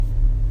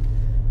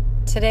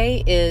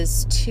Today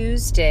is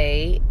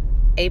Tuesday,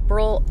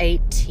 April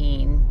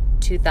 18,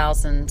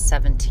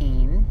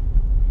 2017.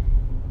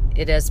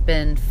 It has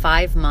been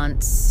 5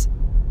 months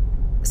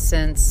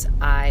since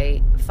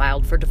I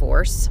filed for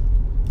divorce.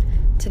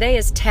 Today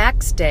is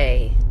tax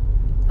day.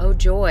 Oh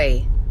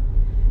joy.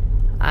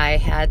 I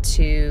had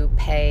to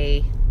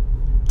pay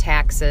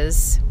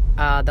taxes.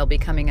 They'll be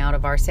coming out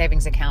of our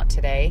savings account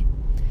today.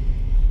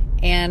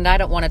 And I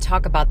don't want to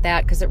talk about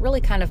that because it really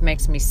kind of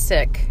makes me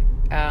sick.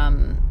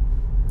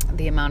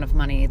 The amount of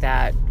money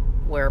that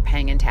we're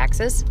paying in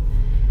taxes.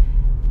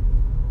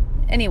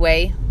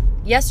 Anyway,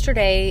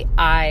 yesterday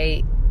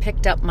I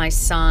picked up my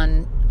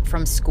son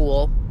from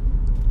school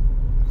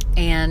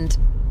and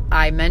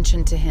I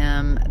mentioned to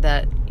him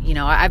that,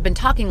 I've been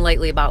talking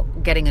lately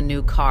about getting a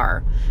new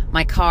car.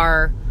 My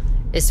car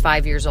is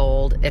 5 years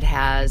old. It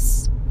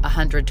has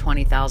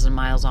 120,000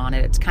 miles on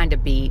it. It's kind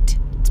of beat.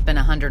 It's been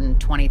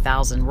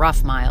 120,000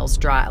 rough miles,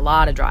 a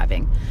lot of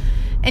driving.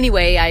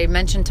 Anyway, I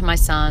mentioned to my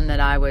son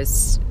that I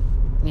was,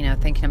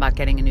 thinking about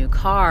getting a new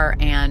car.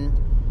 And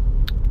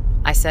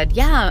I said,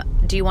 yeah,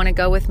 do you want to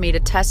go with me to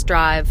test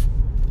drive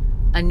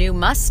a new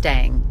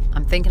Mustang?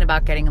 I'm thinking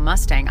about getting a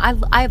Mustang.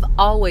 I've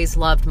always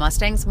loved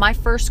Mustangs. My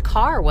first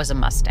car was a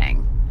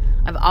Mustang.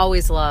 I've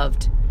always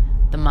loved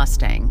the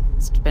Mustang.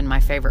 It's been my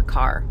favorite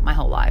car my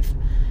whole life.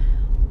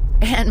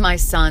 And my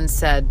son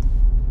said,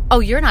 oh,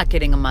 you're not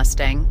getting a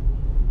Mustang.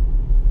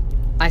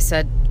 I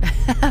said,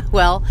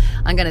 well,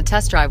 I'm going to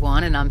test drive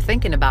one and I'm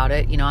thinking about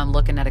it. I'm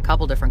looking at a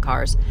couple different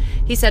cars.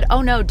 He said,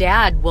 oh no,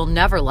 Dad will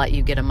never let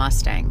you get a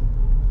Mustang.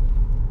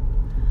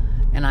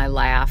 And I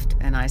laughed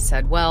and I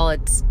said, well,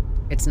 it's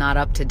not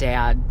up to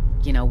Dad,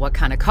 what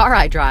kind of car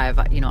I drive.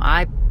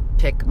 I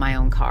pick my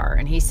own car.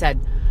 And he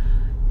said,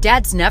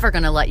 Dad's never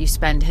going to let you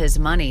spend his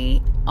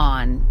money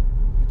on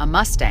a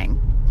Mustang.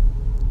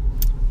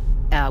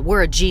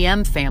 We're a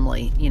GM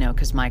family,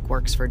 because Mike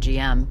works for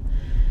GM.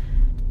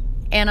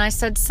 And I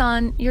said,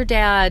 son, your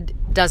dad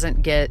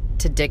doesn't get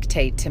to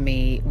dictate to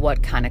me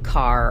what kind of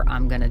car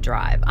I'm going to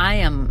drive. I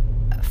am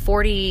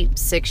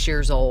 46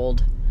 years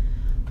old.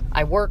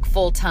 I work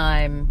full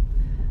time.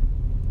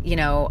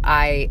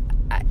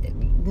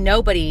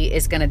 Nobody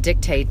is going to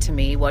dictate to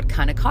me what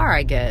kind of car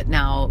I get.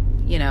 Now,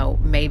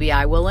 maybe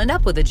I will end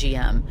up with a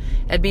GM.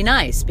 It'd be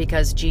nice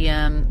because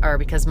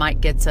Mike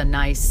gets a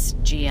nice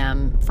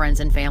GM friends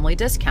and family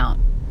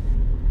discount.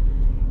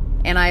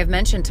 And I have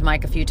mentioned to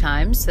Mike a few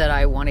times that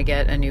I want to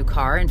get a new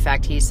car. In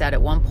fact, he said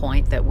at one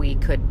point that we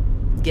could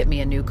get me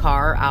a new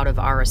car out of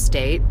our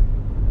estate.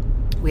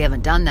 We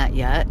haven't done that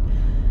yet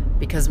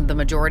because the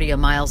majority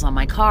of miles on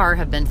my car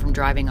have been from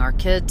driving our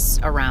kids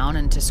around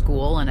and to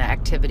school and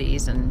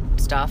activities and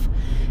stuff.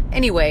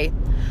 Anyway,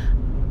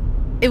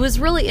 it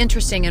was really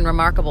interesting and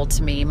remarkable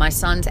to me, my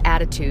son's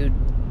attitude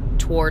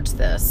towards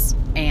this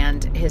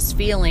and his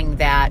feeling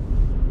that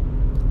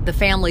the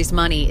family's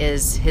money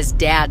is his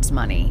dad's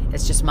money.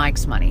 It's just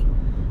Mike's money.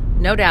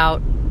 No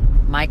doubt,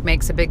 Mike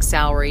makes a big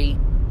salary.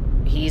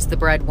 He's the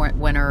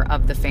breadwinner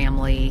of the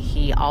family.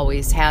 He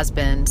always has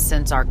been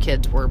since our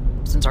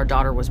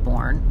daughter was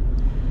born.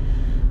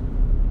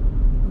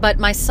 But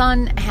my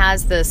son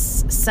has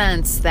this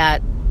sense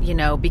that,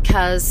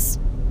 because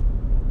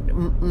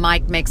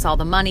Mike makes all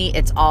the money,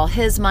 it's all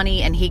his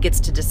money, and he gets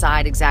to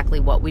decide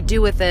exactly what we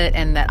do with it,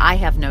 and that I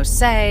have no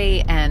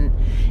say. And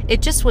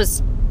it just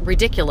was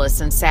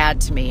ridiculous and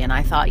sad to me. And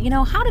I thought,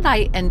 how did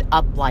I end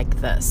up like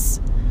this?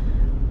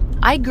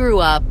 I grew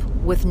up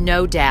with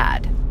no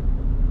dad.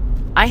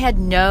 I had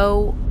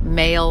no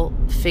male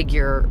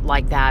figure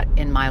like that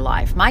in my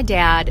life. My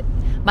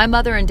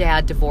mother and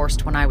dad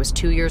divorced when I was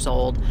 2 years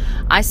old.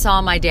 I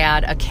saw my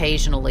dad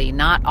occasionally,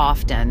 not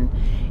often,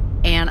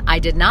 and I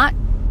did not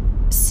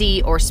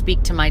see or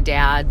speak to my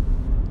dad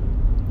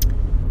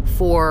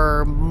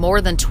for more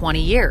than 20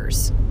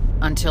 years.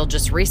 Until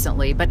just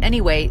recently. But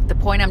anyway, the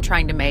point I'm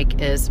trying to make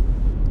is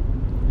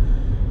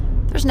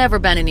there's never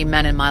been any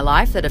men in my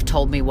life that have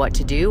told me what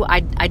to do. I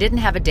didn't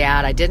have a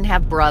dad. I didn't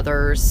have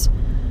brothers.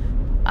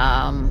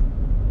 I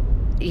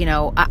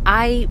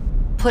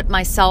put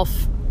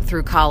myself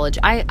through college.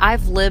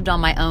 I've lived on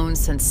my own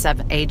since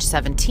age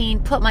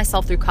 17, put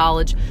myself through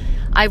college.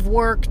 I've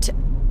worked.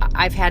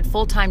 I've had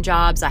full-time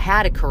jobs. I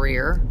had a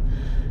career.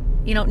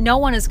 No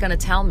one is going to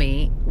tell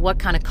me what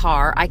kind of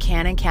car I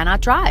can and cannot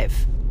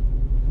drive.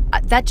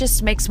 That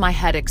just makes my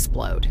head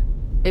explode.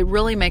 It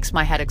really makes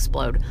my head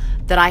explode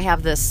that I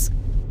have this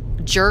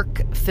jerk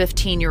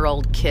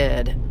 15-year-old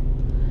kid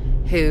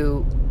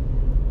who,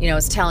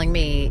 is telling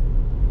me,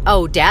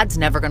 oh, Dad's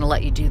never going to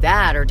let you do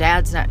that, or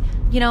Dad's not,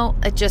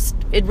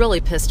 it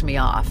really pissed me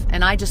off.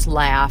 And I just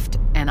laughed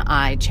and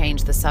I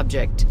changed the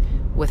subject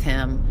with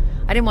him.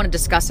 I didn't want to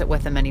discuss it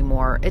with him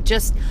anymore. It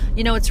just,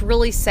 it's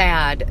really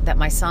sad that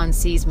my son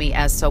sees me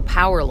as so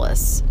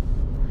powerless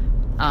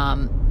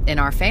in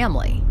our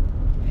family.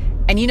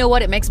 And you know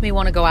what? It makes me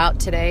want to go out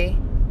today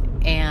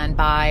and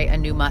buy a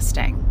new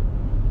Mustang.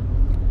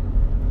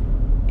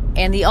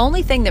 And the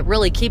only thing that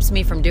really keeps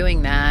me from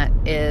doing that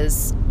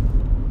is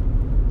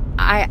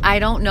I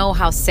don't know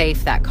how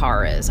safe that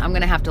car is. I'm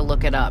going to have to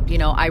look it up.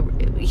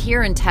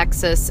 Here in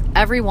Texas,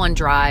 everyone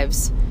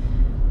drives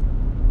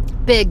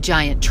big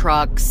giant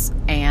trucks,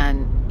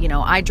 and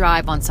I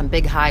drive on some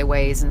big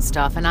highways and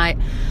stuff, and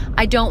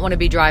I don't want to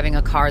be driving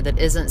a car that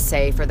isn't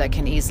safe or that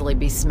can easily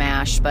be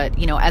smashed. But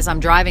as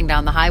I'm driving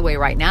down the highway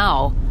right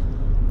now,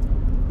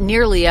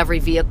 nearly every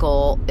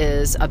vehicle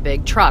is a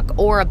big truck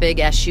or a big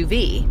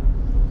SUV.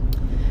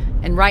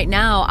 And right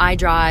now I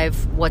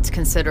drive what's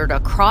considered a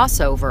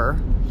crossover.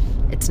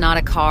 It's not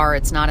a car,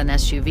 it's not an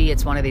SUV,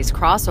 it's one of these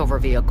crossover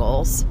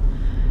vehicles.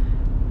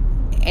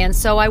 And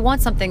so I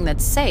want something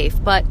that's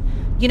safe. But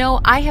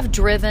I have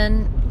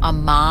driven a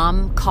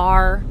mom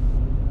car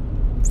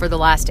for the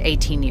last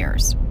 18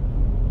 years.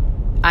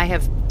 I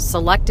have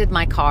selected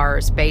my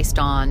cars based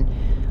on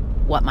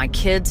what my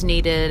kids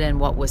needed and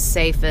what was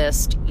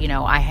safest.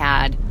 I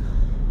had,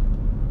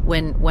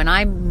 when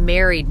I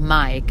married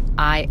Mike,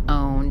 I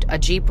owned a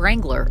Jeep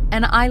Wrangler,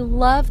 and I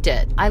loved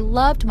it. I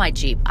loved my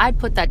Jeep. I'd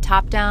put that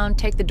top down,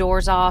 take the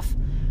doors off,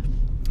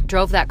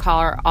 drove that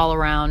car all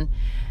around.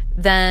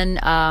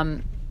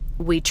 Then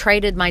we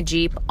traded my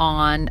Jeep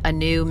on a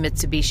new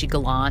Mitsubishi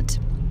Galant.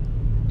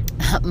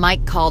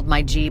 Mike called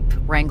my Jeep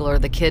Wrangler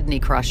the kidney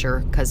crusher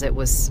because it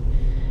was,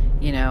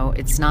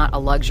 it's not a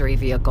luxury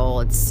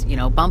vehicle. It's,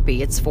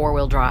 bumpy. It's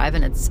 4-wheel drive,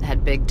 and it's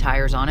had big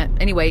tires on it.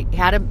 Anyway,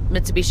 had a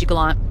Mitsubishi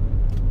Galant.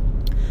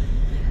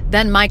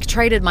 Then Mike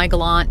traded my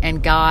Galant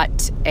and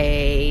got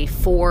a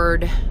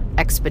Ford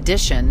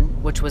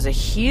Expedition, which was a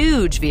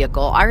huge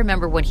vehicle. I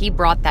remember when he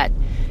brought that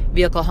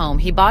vehicle home,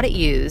 he bought it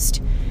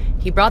used.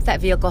 He brought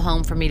that vehicle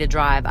home for me to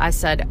drive. I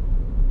said,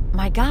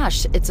 my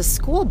gosh, it's a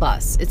school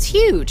bus. It's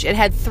huge. It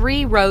had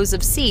 3 rows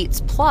of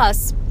seats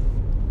plus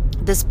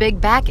this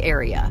big back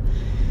area.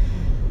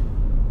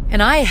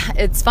 And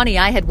it's funny,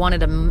 I had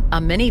wanted a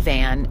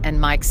minivan,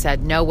 and Mike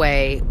said, no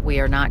way, we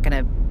are not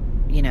going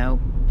to,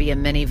 be a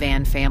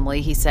minivan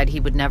family. He said he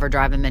would never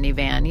drive a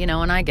minivan,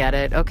 and I get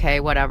it. Okay,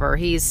 whatever.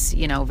 He's,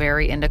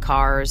 very into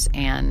cars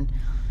and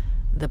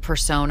the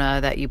persona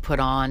that you put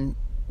on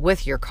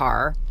with your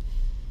car.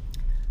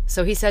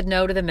 So he said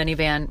no to the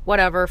minivan.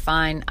 Whatever,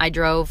 fine. I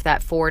drove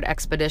that Ford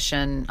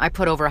Expedition. I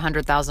put over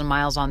 100,000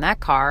 miles on that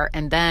car,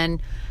 and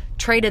then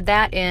traded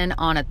that in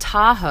on a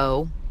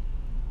Tahoe,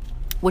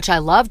 which I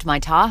loved my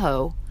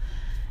Tahoe.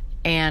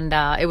 And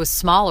it was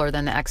smaller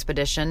than the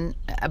Expedition.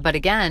 But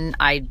again,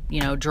 I,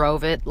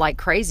 drove it like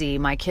crazy.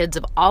 My kids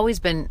have always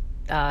been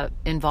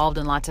involved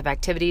in lots of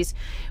activities.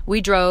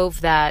 We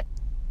drove that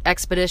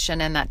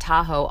Expedition and that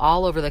Tahoe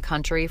all over the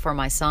country for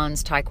my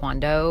son's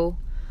Taekwondo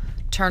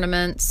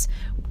tournaments.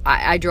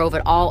 I drove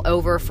it all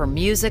over for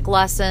music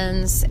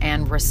lessons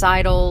and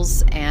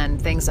recitals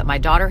and things that my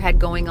daughter had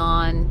going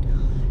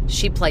on.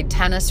 She played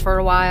tennis for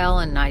a while,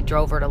 and I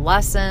drove her to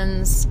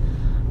lessons.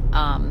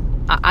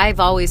 I've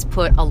always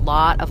put a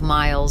lot of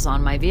miles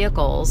on my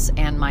vehicles,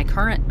 and my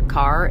current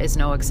car is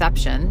no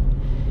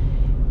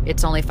exception.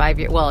 It's only 5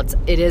 years, well,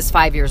 it is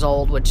 5 years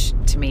old, which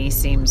to me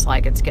seems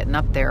like it's getting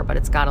up there, but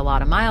it's got a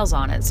lot of miles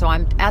on it. So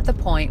I'm at the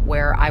point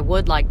where I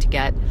would like to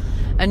get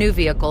a new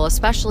vehicle,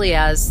 especially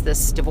as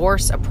this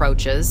divorce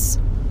approaches,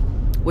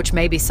 which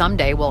maybe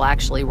someday will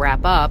actually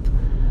wrap up.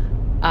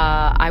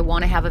 I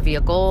want to have a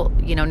vehicle.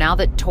 Now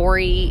that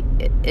Tori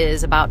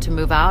is about to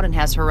move out and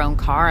has her own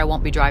car, I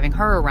won't be driving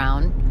her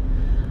around.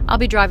 I'll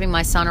be driving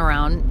my son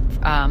around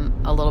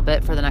a little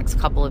bit for the next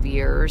couple of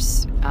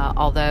years,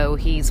 although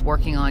he's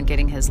working on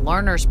getting his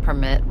learner's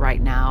permit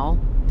right now.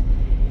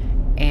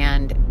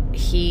 And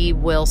he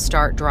will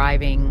start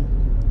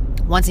driving,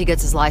 once he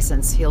gets his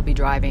license, he'll be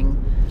driving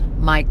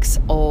Mike's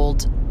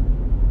old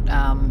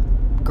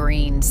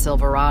green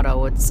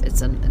Silverado.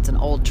 It's an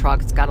old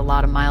truck. It's got a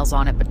lot of miles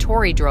on it, but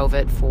Tori drove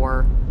it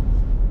for,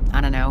 I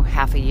don't know,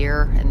 half a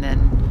year, and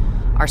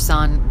then our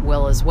son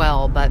will as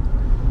well. But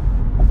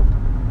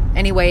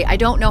anyway, I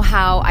don't know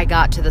how I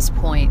got to this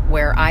point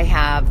where I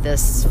have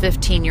this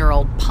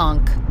 15-year-old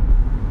punk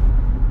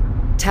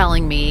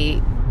telling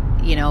me,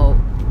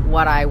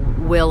 what I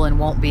will and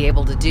won't be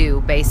able to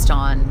do based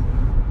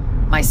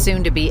on my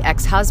soon-to-be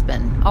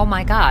ex-husband. Oh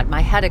my God, my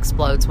head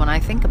explodes when I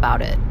think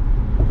about it.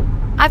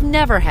 I've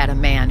never had a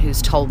man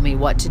who's told me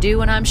what to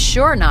do, and I'm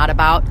sure not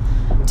about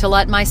to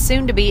let my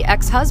soon-to-be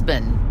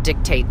ex-husband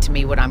dictate to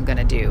me what I'm going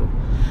to do.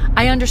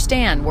 I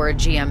understand we're a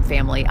GM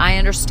family. I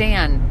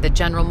understand that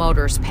General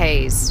Motors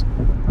pays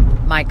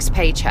Mike's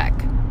paycheck.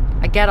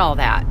 I get all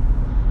that.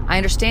 I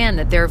understand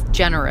that they're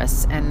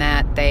generous and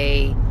that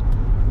they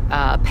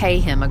pay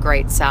him a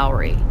great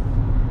salary.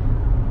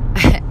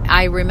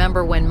 I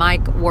remember when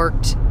Mike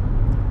worked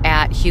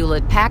at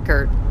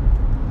Hewlett-Packard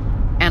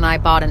and I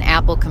bought an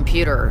Apple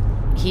computer.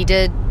 He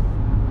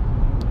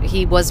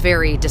was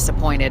very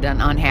disappointed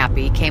and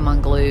unhappy, came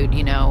unglued,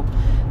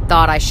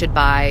 thought I should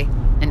buy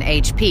an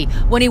HP.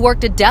 When he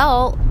worked at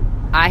Dell,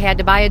 I had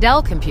to buy a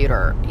Dell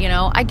computer.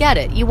 I get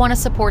it. You want to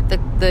support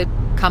the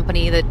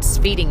company that's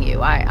feeding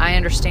you. I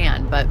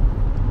understand, but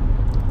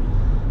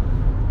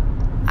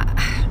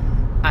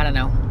I don't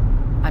know.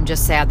 I'm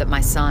just sad that my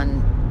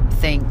son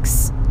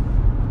thinks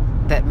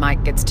that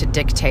Mike gets to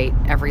dictate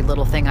every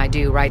little thing I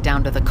do, right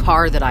down to the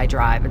car that I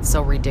drive. It's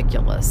so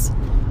ridiculous.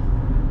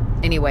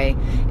 Anyway,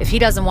 if he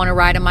doesn't want to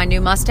ride in my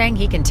new Mustang,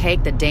 he can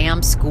take the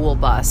damn school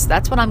bus.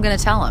 That's what I'm going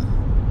to tell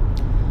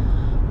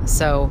him.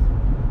 So,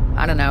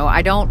 I don't know.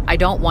 I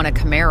don't want a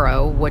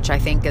Camaro, which I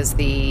think is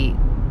the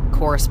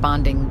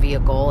corresponding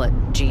vehicle at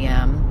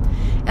GM.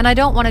 And I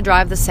don't want to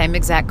drive the same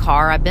exact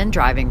car I've been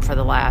driving for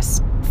the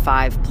last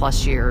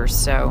 5+ years.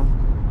 So,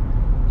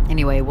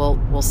 anyway,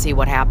 we'll see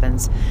what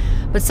happens.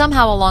 But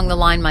somehow along the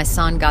line, my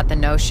son got the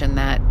notion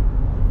that,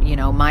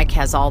 Mike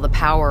has all the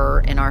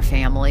power in our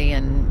family,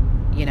 and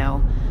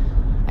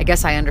I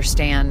guess I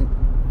understand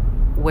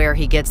where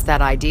he gets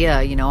that idea.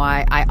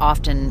 I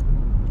often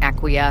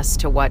acquiesce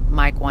to what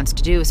Mike wants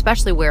to do,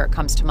 especially where it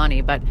comes to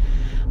money. But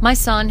my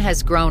son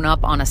has grown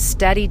up on a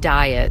steady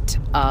diet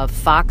of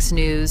Fox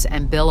News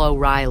and Bill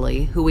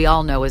O'Reilly, who we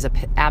all know is an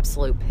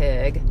absolute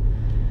pig.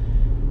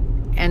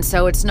 And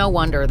so it's no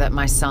wonder that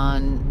my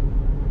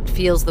son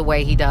feels the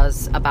way he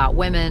does about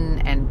women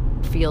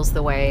and feels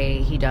the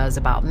way he does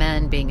about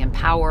men being in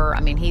power.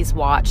 I mean, he's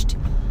watched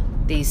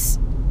these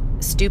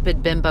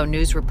stupid bimbo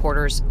news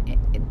reporters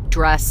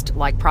dressed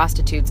like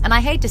prostitutes. And I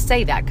hate to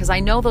say that because I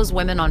know those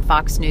women on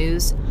Fox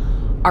News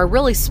are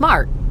really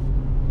smart.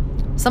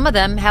 Some of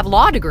them have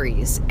law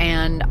degrees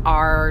and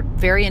are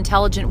very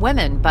intelligent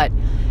women, but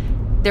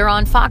they're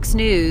on Fox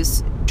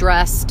News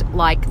dressed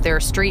like they're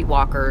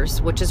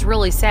streetwalkers, which is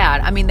really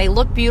sad. I mean, they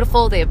look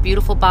beautiful. They have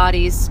beautiful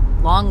bodies,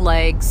 long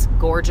legs,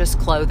 gorgeous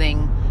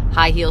clothing,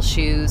 high heel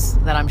shoes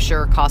that I'm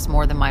sure cost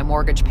more than my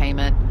mortgage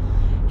payment,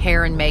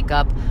 hair and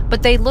makeup.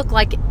 But they look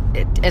like,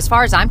 as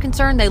far as I'm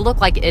concerned, they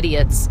look like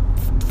idiots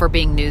for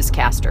being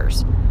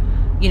newscasters.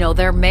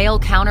 Their male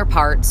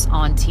counterparts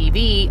on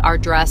TV are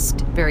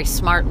dressed very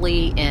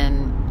smartly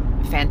in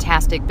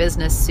fantastic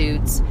business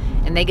suits,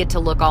 and they get to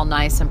look all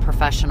nice and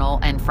professional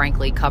and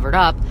frankly covered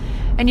up.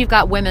 And you've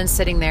got women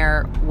sitting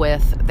there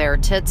with their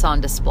tits on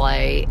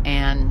display,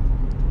 and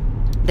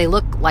they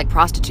look like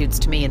prostitutes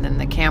to me. And then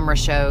the camera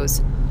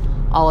shows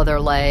all of their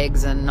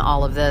legs and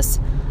all of this.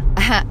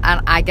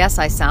 I guess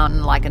I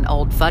sound like an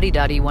old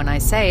fuddy-duddy when I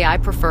say I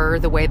prefer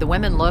the way the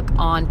women look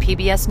on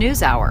PBS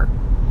NewsHour.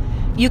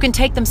 You can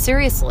take them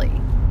seriously.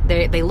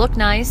 They look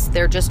nice.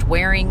 They're just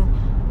wearing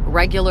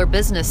regular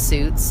business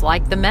suits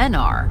like the men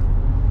are.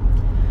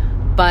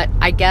 But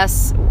I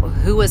guess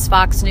who is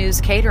Fox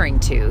News catering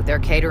to? They're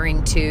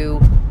catering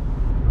to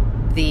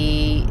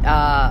the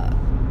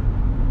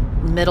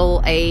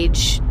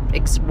middle-aged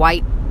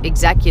white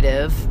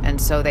executive, and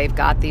so they've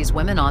got these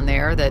women on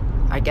there that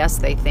I guess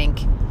they think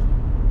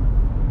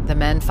the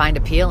men find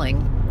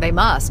appealing. They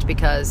must,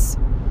 because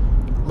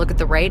look at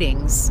the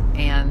ratings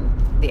and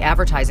the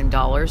advertising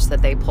dollars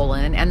that they pull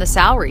in and the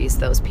salaries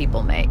those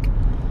people make.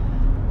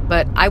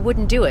 But I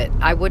wouldn't do it.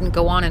 I wouldn't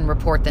go on and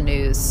report the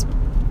news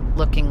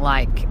looking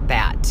like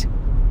that.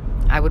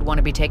 I would want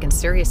to be taken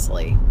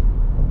seriously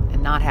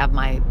and not have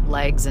my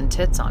legs and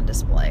tits on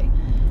display.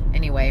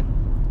 Anyway,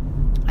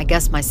 I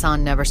guess my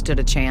son never stood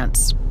a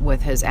chance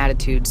with his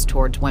attitudes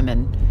towards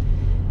women,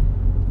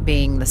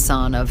 being the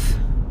son of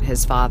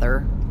his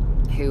father,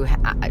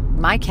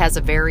 Mike has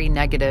a very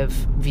negative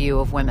view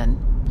of women.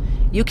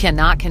 You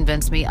cannot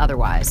convince me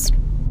otherwise.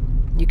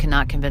 You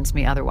cannot convince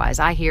me otherwise.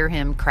 I hear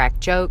him crack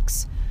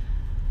jokes.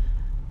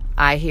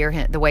 I hear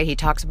him, the way he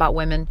talks about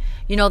women.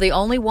 The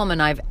only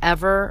woman I've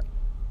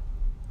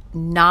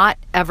not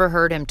ever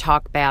heard him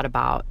talk bad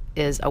about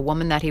is a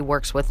woman that he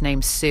works with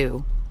named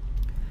Sue.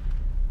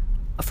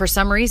 For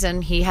some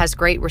reason, he has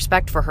great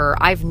respect for her.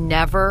 I've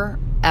never,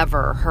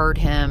 ever heard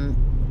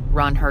him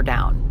run her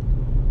down.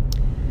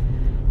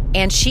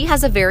 And she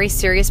has a very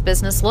serious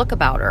business look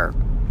about her.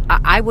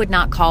 I would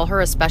not call her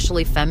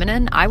especially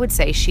feminine. I would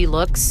say she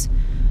looks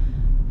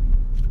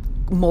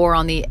more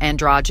on the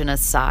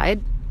androgynous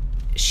side.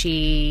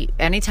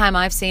 Anytime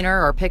I've seen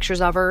her or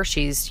pictures of her,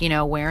 she's,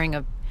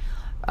 wearing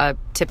a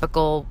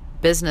typical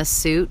business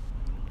suit,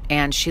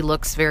 and she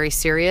looks very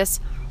serious.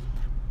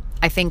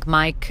 I think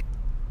Mike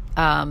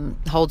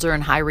holds her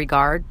in high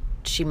regard.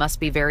 She must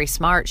be very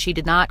smart. She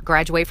did not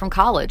graduate from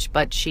college,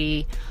 but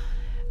she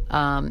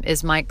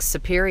is Mike's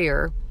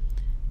superior,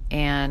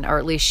 or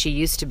at least she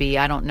used to be.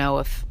 I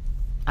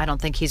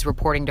don't think he's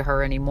reporting to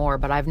her anymore,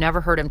 but I've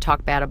never heard him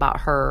talk bad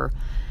about her.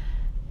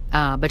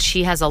 But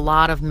she has a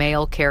lot of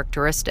male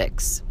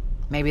characteristics.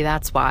 Maybe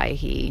that's why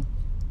he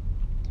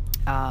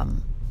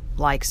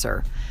likes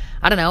her.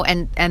 I don't know.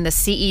 And the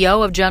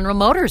CEO of General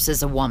Motors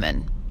is a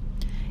woman,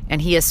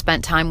 and he has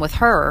spent time with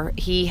her.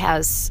 He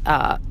has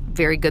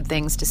very good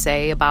things to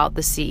say about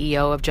the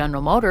CEO of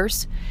General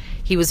Motors.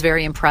 He was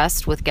very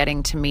impressed with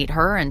getting to meet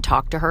her and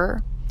talk to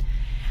her.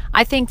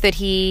 I think that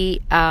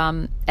he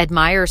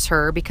admires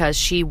her because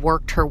she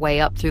worked her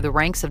way up through the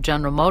ranks of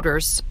General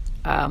Motors.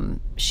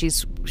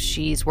 She's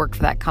worked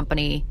for that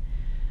company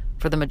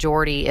for the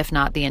majority, if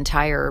not the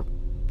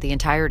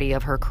entirety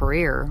of her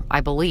career,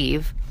 I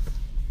believe.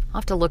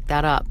 I'll have to look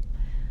that up.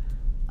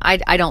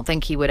 I don't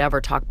think he would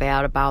ever talk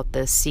bad about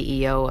the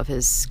CEO of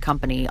his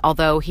company,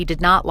 although he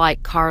did not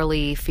like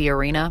Carly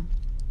Fiorina,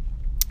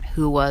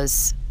 who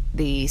was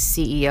the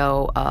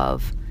CEO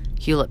of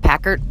Hewlett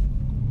Packard.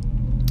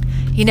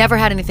 He never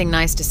had anything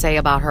nice to say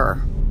about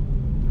her.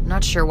 I'm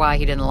not sure why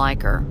he didn't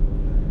like her.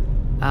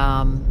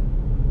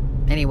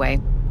 Anyway,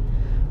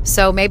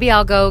 so maybe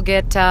I'll go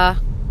get a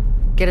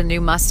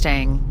new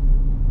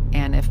Mustang,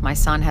 and if my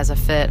son has a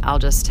fit, I'll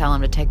just tell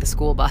him to take the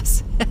school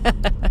bus.